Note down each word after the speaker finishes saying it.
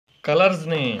Colors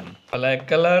name: black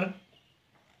color,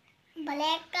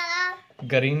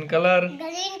 green color,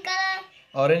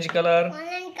 orange color,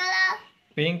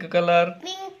 pink color,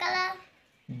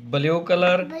 blue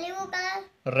color,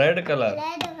 red color.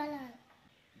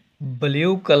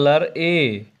 Blue color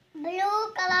A.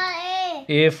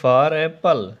 A for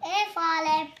apple.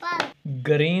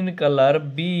 Green color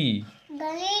B.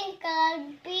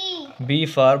 B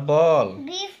for ball.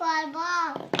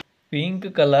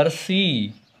 Pink color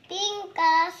C.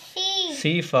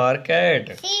 C for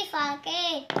cat.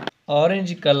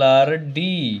 Orange color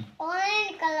D.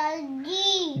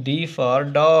 D for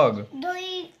dog.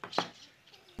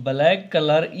 Black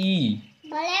color E.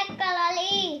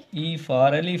 E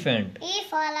for elephant.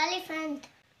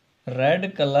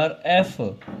 Red color F.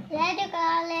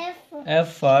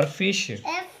 F for fish.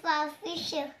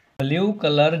 Blue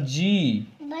color G.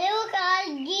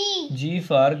 G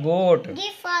for goat.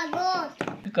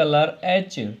 Pink color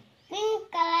H.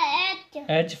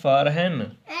 H for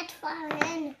hen.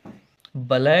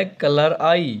 Black color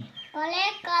I.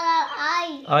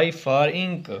 I for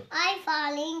ink.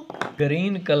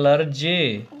 Green color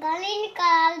J.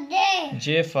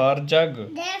 J for jug.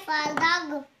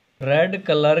 Red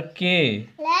color K.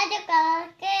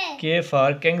 K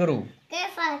for kangaroo.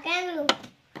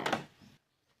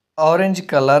 Orange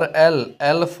color L.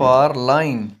 L for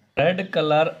lion. Red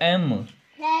color M.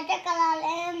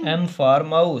 M for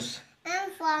mouse.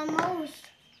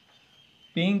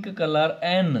 Pink color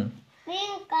N.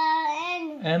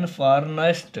 N for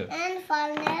nest.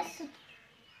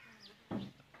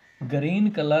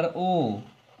 Green color O.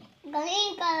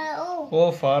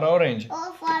 O for orange.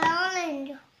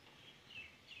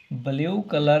 Blue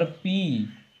color P.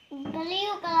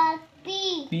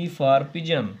 P for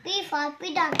pigeon.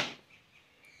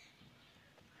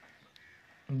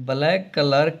 Black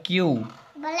color Q.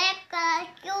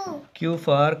 Q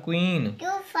for queen.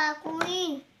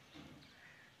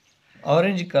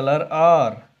 Orange color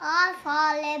R.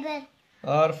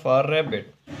 R for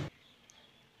rabbit.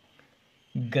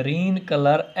 Green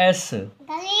color S.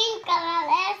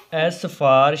 S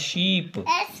for sheep.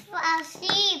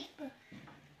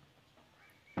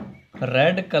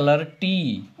 Red color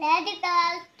T.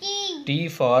 T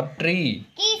for tree.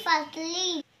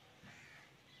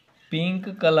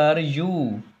 Pink color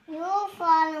U.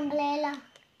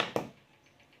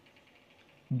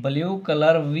 Blue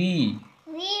color V.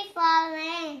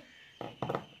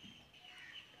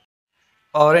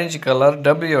 Orange color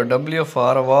W. W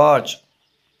for watch.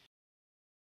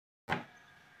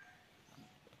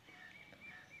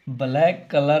 Black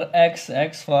color X.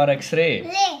 X for X-ray.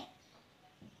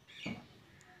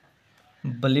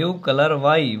 Blue color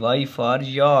Y. Y for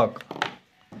yak.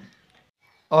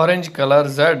 Orange color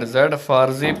Z. Z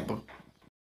for zip.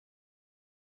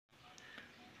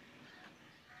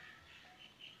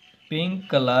 Pink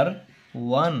color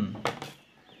 1.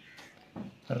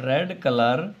 Red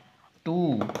color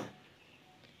 2.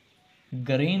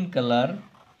 Green color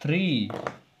 3.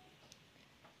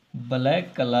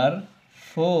 Black color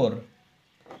 4.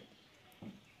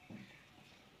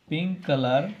 Pink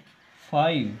color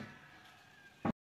 5.